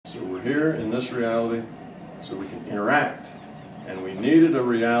we're here in this reality so we can interact. And we needed a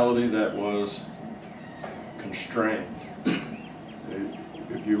reality that was constrained.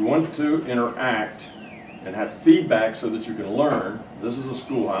 If you want to interact and have feedback so that you can learn, this is a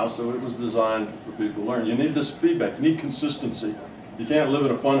schoolhouse, so it was designed for people to learn. You need this feedback, you need consistency. You can't live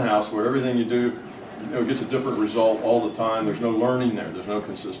in a fun house where everything you do gets a different result all the time. There's no learning there, there's no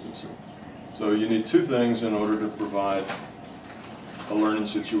consistency. So you need two things in order to provide a learning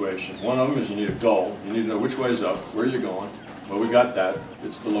situation. One of them is you need a goal. You need to know which way is up, where you're going. Well, we got that.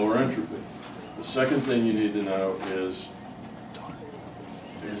 It's the lower entropy. The second thing you need to know is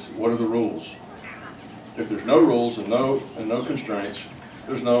what are the rules? If there's no rules and no constraints,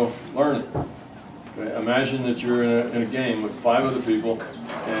 there's no learning. Okay? Imagine that you're in a game with 5 other people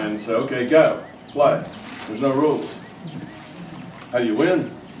and say, okay, go, play. There's no rules. How do you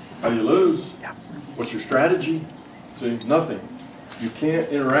win? How do you lose? What's your strategy? See, nothing. You can't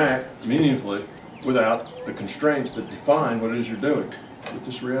interact meaningfully without the constraints that define what it is you're doing. What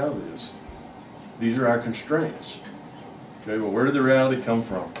this reality is. These are our constraints. Okay, well, where did the reality come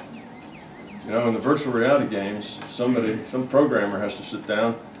from? You know, in the virtual reality games, some programmer has to sit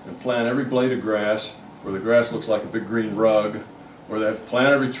down and plant every blade of grass where the grass looks like a big green rug, or they have to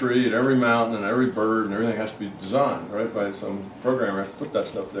plant every tree and every mountain and every bird, and everything has to be designed, right? By some programmer has to put that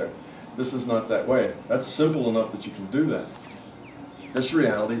stuff there. This is not that way. That's simple enough that you can do that. This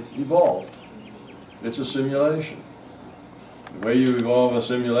reality evolved. It's a simulation. The way you evolve a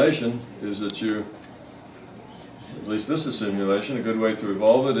simulation is that you, at least this is simulation, a good way to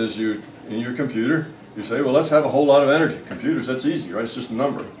evolve it is you, in your computer, you say, well, let's have a whole lot of energy. Computers, that's easy, right? It's just a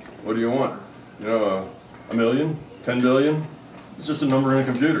number. What do you want? You know, a million, 10 billion? It's just a number in a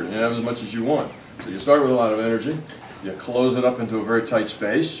computer. You have as much as you want. So you start with a lot of energy. You close it up into a very tight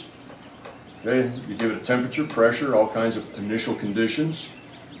space. Okay? You give it a temperature, pressure, all kinds of initial conditions.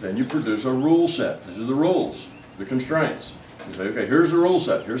 Then you produce a rule set. These are the rules, the constraints. You say, okay, here's the rule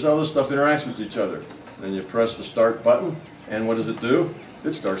set. Here's how this stuff interacts with each other. Then you press the start button, and what does it do?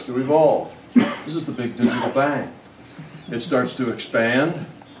 It starts to evolve. This is the big digital bang. It starts to expand,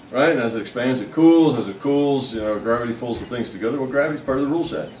 right? And as it expands, it cools. As it cools, you know, gravity pulls the things together. Well, gravity's part of the rule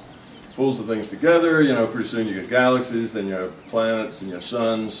set. Pulls the things together. You know, pretty soon you get galaxies, then you have planets, and you have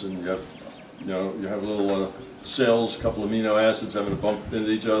suns, and you have little cells, a couple of amino acids having to bump into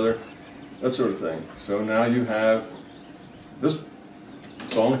each other, that sort of thing. So now you have this.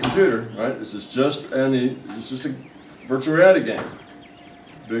 It's all on the computer, right? This is just a virtual reality game.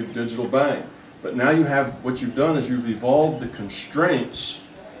 Big digital bang. But now you have, what you've done is you've evolved the constraints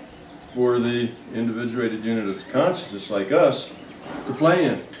for the individuated unit of consciousness like us to play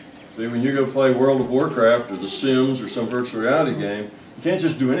in. See, when you go play World of Warcraft or The Sims or some virtual reality game, you can't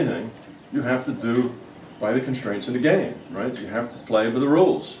just do anything. You have to do by the constraints in the game, right? You have to play by the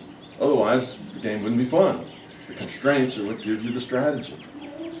rules. Otherwise, the game wouldn't be fun. The constraints are what gives you the strategy.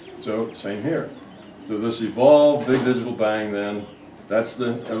 So, same here. So this evolved big digital bang then, that's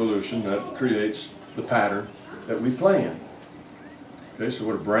the evolution that creates the pattern that we play in. Okay, so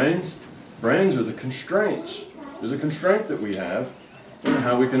what are brains? Brains are the constraints. There's a constraint that we have in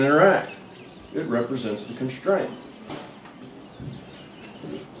how we can interact. It represents the constraint.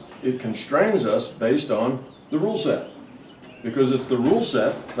 It constrains us based on the rule set, because it's the rule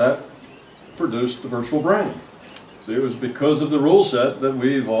set that produced the virtual brain. See, it was because of the rule set that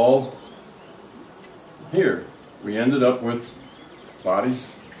we evolved here. We ended up with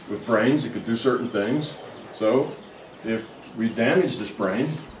bodies with brains that could do certain things. So if we damage this brain,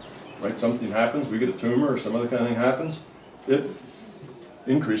 right, something happens, we get a tumor or some other kind of thing happens, it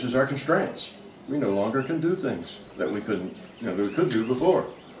increases our constraints. We no longer can do things that we couldn't, that we could do before.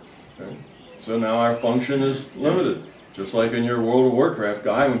 Okay? So now our function is limited. Just like in your World of Warcraft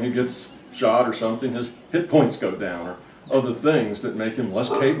guy, when he gets shot or something, his hit points go down, or other things that make him less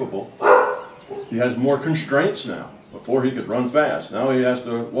capable. He has more constraints now. Before he could run fast. Now he has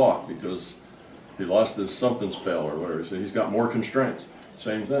to walk because he lost his something spell or whatever. So he's got more constraints.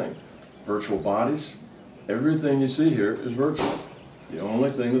 Same thing. Virtual bodies. Everything you see here is virtual. The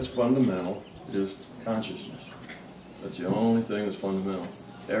only thing that's fundamental is consciousness. That's the only thing that's fundamental.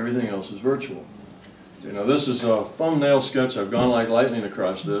 Everything else is virtual. You know, this is a thumbnail sketch. I've gone like lightning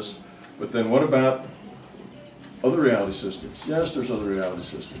across this. But then what about other reality systems? Yes, there's other reality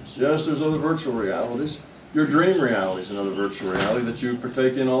systems. Yes, there's other virtual realities. Your dream reality is another virtual reality that you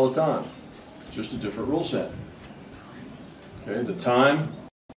partake in all the time. Just a different rule set. Okay, the time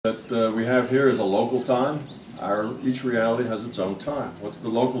that we have here is a local time. Each reality has its own time. What's the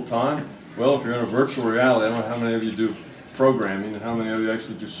local time? Well, if you're in a virtual reality, I don't know how many of you do programming and how many of you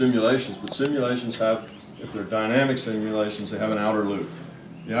actually do simulations, but simulations have, if they're dynamic simulations, they have an outer loop.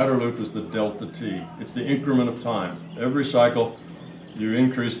 The outer loop is the delta t. It's the increment of time. Every cycle, you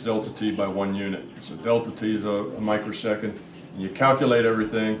increase delta t by 1 unit. So delta t is a microsecond. And you calculate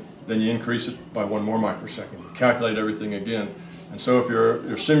everything, then you increase it by 1 more microsecond. You calculate everything again. And so if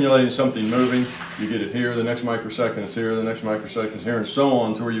you're simulating something moving, you get it here, the next microsecond it's here, the next microsecond is here, and so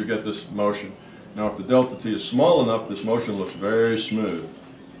on to where you get this motion. Now if the delta t is small enough, this motion looks very smooth.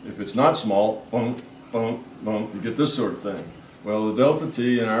 If it's not small, boom, boom, boom, you get this sort of thing. Well, the delta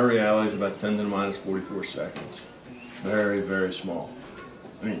t in our reality is about 10 to the minus 44 seconds. Very, very small.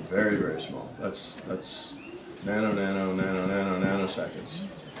 I mean, very, very small. That's nanoseconds.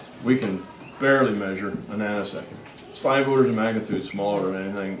 We can barely measure a nanosecond. It's 5 orders of magnitude smaller than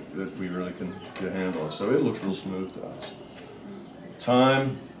anything that we really can get a handle on. So it looks real smooth to us.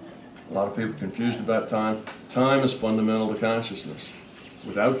 Time, a lot of people are confused about time. Time is fundamental to consciousness.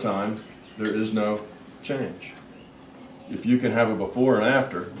 Without time, there is no change. If you can have a before and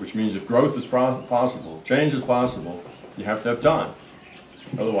after, which means if growth is possible, change is possible, you have to have time.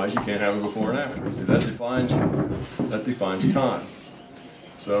 Otherwise, you can't have a before and after. See, that defines time.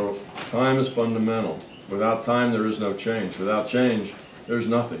 So time is fundamental. Without time, there is no change. Without change, there's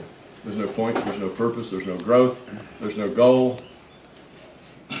nothing. There's no point, there's no purpose, there's no growth, there's no goal.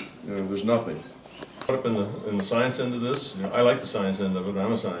 There's nothing. Up in the science end of this, I like the science end of it.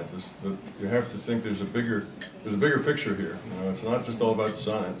 I'm a scientist, but you have to think there's a bigger picture here. It's not just all about the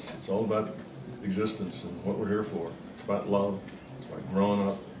science. It's all about existence and what we're here for. It's about love. It's about growing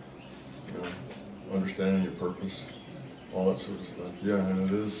up, understanding your purpose, all that sort of stuff. Yeah, and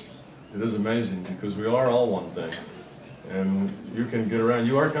it is amazing because we are all one thing. And you can get around,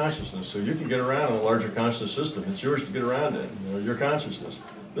 you are consciousness, so you can get around in a larger conscious system. It's yours to get around in, your consciousness.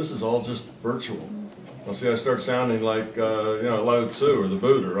 This is all just virtual. Now see, I start sounding like, Lao Tzu or the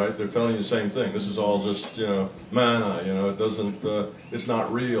Buddha, right? They're telling you the same thing. This is all just, mana, it doesn't, it's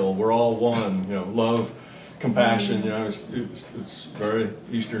not real. We're all one, love, compassion, it's very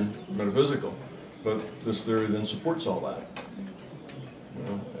Eastern metaphysical. But this theory then supports all that.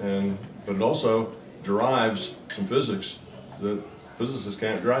 But it also derives some physics that physicists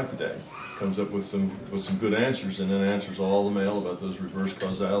can't derive today. It comes up with some good answers, and then answers all the mail about those reverse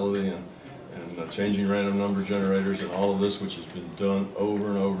causality and changing random number generators and all of this, which has been done over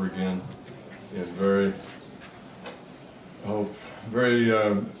and over again in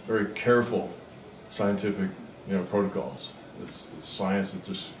very careful scientific protocols. It's science that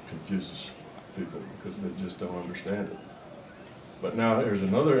just confuses people because they just don't understand it. But now there's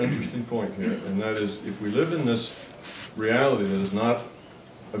another interesting point here, and that is if we live in this reality that is not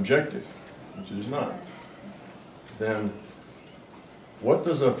objective, which it is not, then what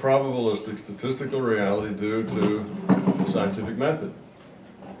does a probabilistic statistical reality do to the scientific method?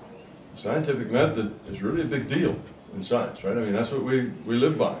 The scientific method is really a big deal in science, right? I mean, that's what we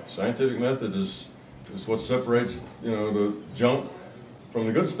live by. Scientific method is what separates, the junk from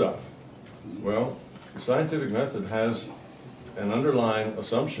the good stuff. Well, the scientific method has an underlying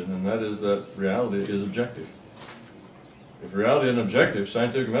assumption, and that is that reality is objective. If reality isn't objective,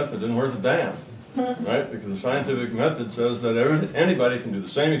 scientific method isn't worth a damn, right? Because the scientific method says that anybody can do the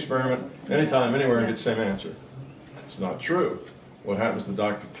same experiment anytime, anywhere, and get the same answer. It's not true. What happens to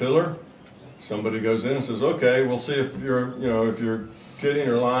Dr. Tiller? Somebody goes in and says, "Okay, we'll see if you're, if you're kidding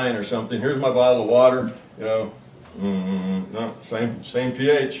or lying or something. Here's my bottle of water. No, same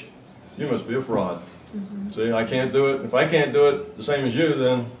pH. You must be a fraud." See, I can't do it. If I can't do it the same as you,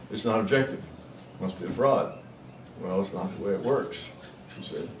 then it's not objective. It must be a fraud. Well, it's not the way it works, you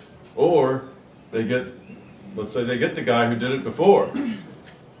see. Or let's say they get the guy who did it before,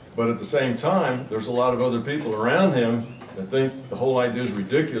 but at the same time, there's a lot of other people around him that think the whole idea is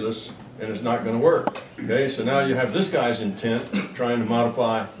ridiculous and it's not going to work. Okay, so now you have this guy's intent trying to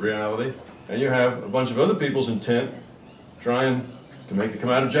modify reality, and you have a bunch of other people's intent trying to make it come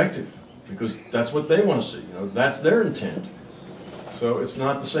out objective. Because that's what they want to see, that's their intent. So it's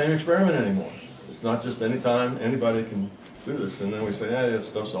not the same experiment anymore. It's not just anytime anybody can do this. And then we say, that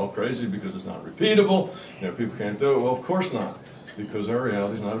stuff's all crazy because it's not repeatable, people can't do it. Well, of course not, because our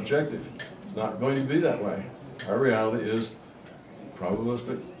reality is not objective. It's not going to be that way. Our reality is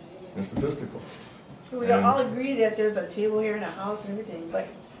probabilistic and statistical. We all agree that there's a table here in a house and everything, but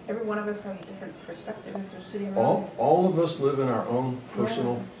every one of us has a different perspective as we're sitting around. All of us live in our own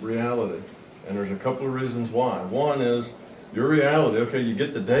personal reality, and there's a couple of reasons why. One is your reality, okay, you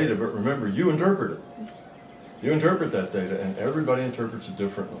get the data, but remember, you interpret it. You interpret that data, and everybody interprets it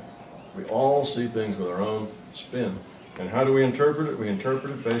differently. We all see things with our own spin. And how do we interpret it? We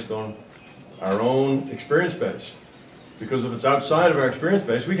interpret it based on our own experience base. Because if it's outside of our experience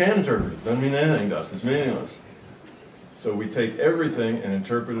base, we can't interpret it. Doesn't mean anything to us. It's meaningless. So we take everything and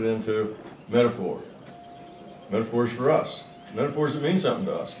interpret it into metaphor. Metaphors for us. Metaphors that mean something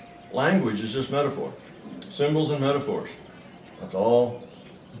to us. Language is just metaphor. Symbols and metaphors. That's all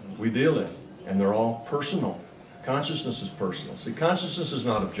we deal in. And they're all personal. Consciousness is personal. See, consciousness is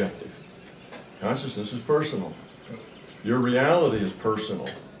not objective. Consciousness is personal. Your reality is personal.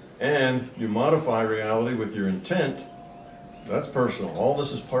 And you modify reality with your intent. That's personal. All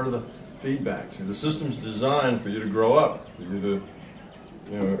this is part of the feedback. See, the system's designed for you to grow up, for you to,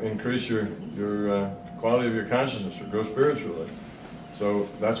 you know, increase your quality of your consciousness or grow spiritually. So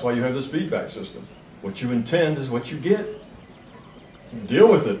that's why you have this feedback system. What you intend is what you get. Deal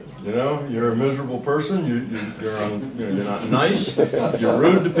with it. You know, you're a miserable person. You're not nice. You're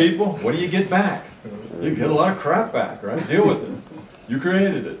rude to people. What do you get back? You get a lot of crap back, right? Deal with it. You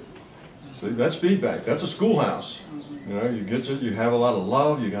created it. See, that's feedback. That's a schoolhouse. You know, you have a lot of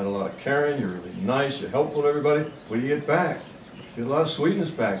love. You got a lot of caring. You're really nice. You're helpful to everybody. What do you get back? You get a lot of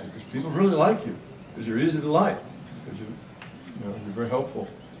sweetness back because people really like you. Because you're easy to like. Because you're a very helpful,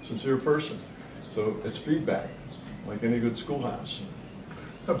 sincere person. So it's feedback, like any good schoolhouse.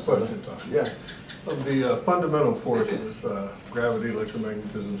 A question, Tom. Yeah. Of the fundamental forces, gravity,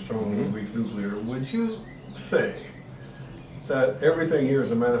 electromagnetism, strong and weak nuclear, would you say that everything here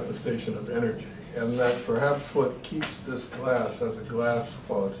is a manifestation of energy, and that perhaps what keeps this glass as a glass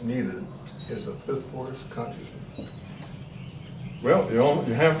while it's needed is a fifth force, consciousness? Well,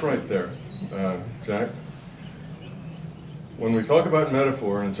 you're half right there, Jack. When we talk about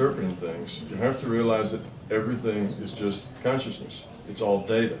metaphor and interpreting things, you have to realize that everything is just consciousness. It's all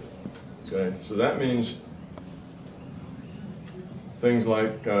data. Okay, so that means things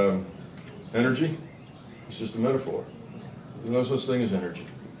like energy. It's just a metaphor. There's no such thing as energy.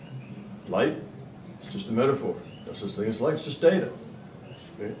 Light. It's just a metaphor. No such thing as light. It's just data.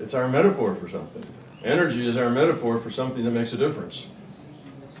 Okay? It's our metaphor for something. Energy is our metaphor for something that makes a difference.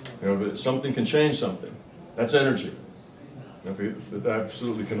 You know, if something can change something, that's energy. If it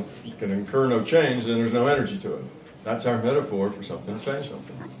absolutely can incur no change, then there's no energy to it. That's our metaphor for something to change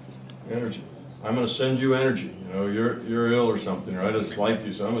something. Energy. I'm going to send you energy. You know, you're ill or something, or I dislike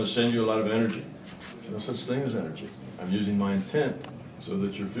you, so I'm going to send you a lot of energy. There's no such thing as energy. I'm using my intent so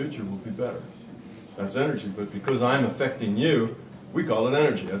that your future will be better. That's energy, but because I'm affecting you, we call it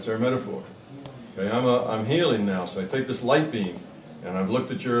energy. That's our metaphor. Okay, I'm healing now, so I take this light beam, and I've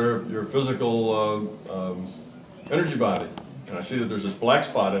looked at your physical energy body, and I see that there's this black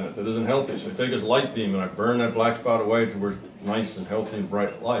spot in it that isn't healthy. So I take this light beam and I burn that black spot away to where it's nice and healthy and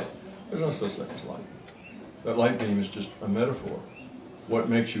bright light. There's no such thing as light. That light beam is just a metaphor. What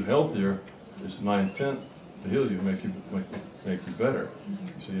makes you healthier is my intent to heal you, make you better.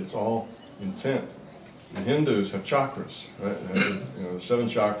 See, it's all intent. The Hindus have chakras, right? They have the 7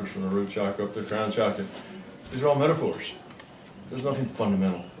 chakras from the root chakra up to the crown chakra. These are all metaphors. There's nothing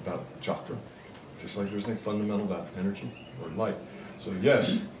fundamental about chakra. Just like there's nothing fundamental about energy or light. So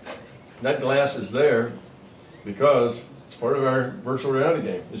yes, that glass is there because it's part of our virtual reality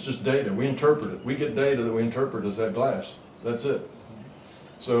game. It's just data. We interpret it. We get data that we interpret as that glass. That's it.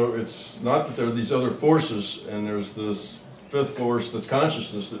 So it's not that there are these other forces and there's this fifth force that's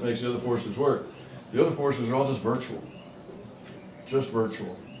consciousness that makes the other forces work. The other forces are all just virtual. Just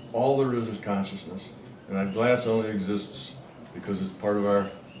virtual. All there is consciousness. And that glass only exists because it's part of our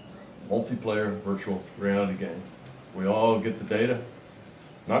multiplayer virtual reality game. We all get the data,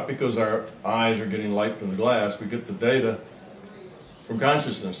 not because our eyes are getting light from the glass. We get the data from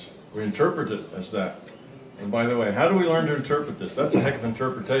consciousness. We interpret it as that. And by the way, how do we learn to interpret this? That's a heck of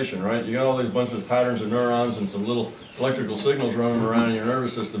interpretation, right? You got all these bunches of patterns of neurons and some little electrical signals running around in your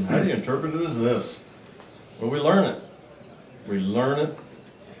nervous system. How do you interpret it as this? Well, we learn it. We learn it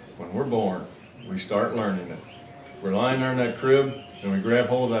when we're born. We start learning it. We're lying there in that crib, and we grab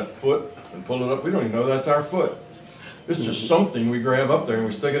hold of that foot and pull it up. We don't even know that's our foot. It's just something we grab up there and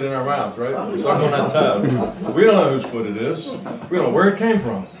we stick it in our mouth, right? We suck on that tub. We don't know whose foot it is. We don't know where it came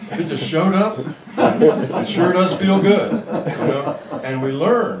from. It just showed up. It sure does feel good, you know? And we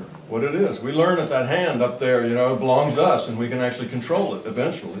learn what it is. We learn that that hand up there, you know, belongs to us and we can actually control it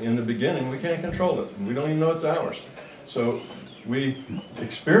eventually. In the beginning, we can't control it. And we don't even know it's ours. So we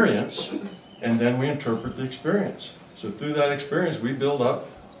experience and then we interpret the experience. So through that experience, we build up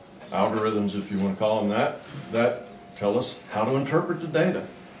algorithms, if you want to call them that tell us how to interpret the data.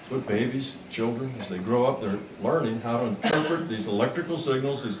 So babies, children, as they grow up, they're learning how to interpret these electrical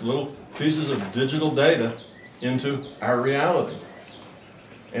signals, these little pieces of digital data into our reality.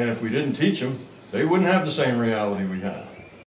 And if we didn't teach them, they wouldn't have the same reality we have.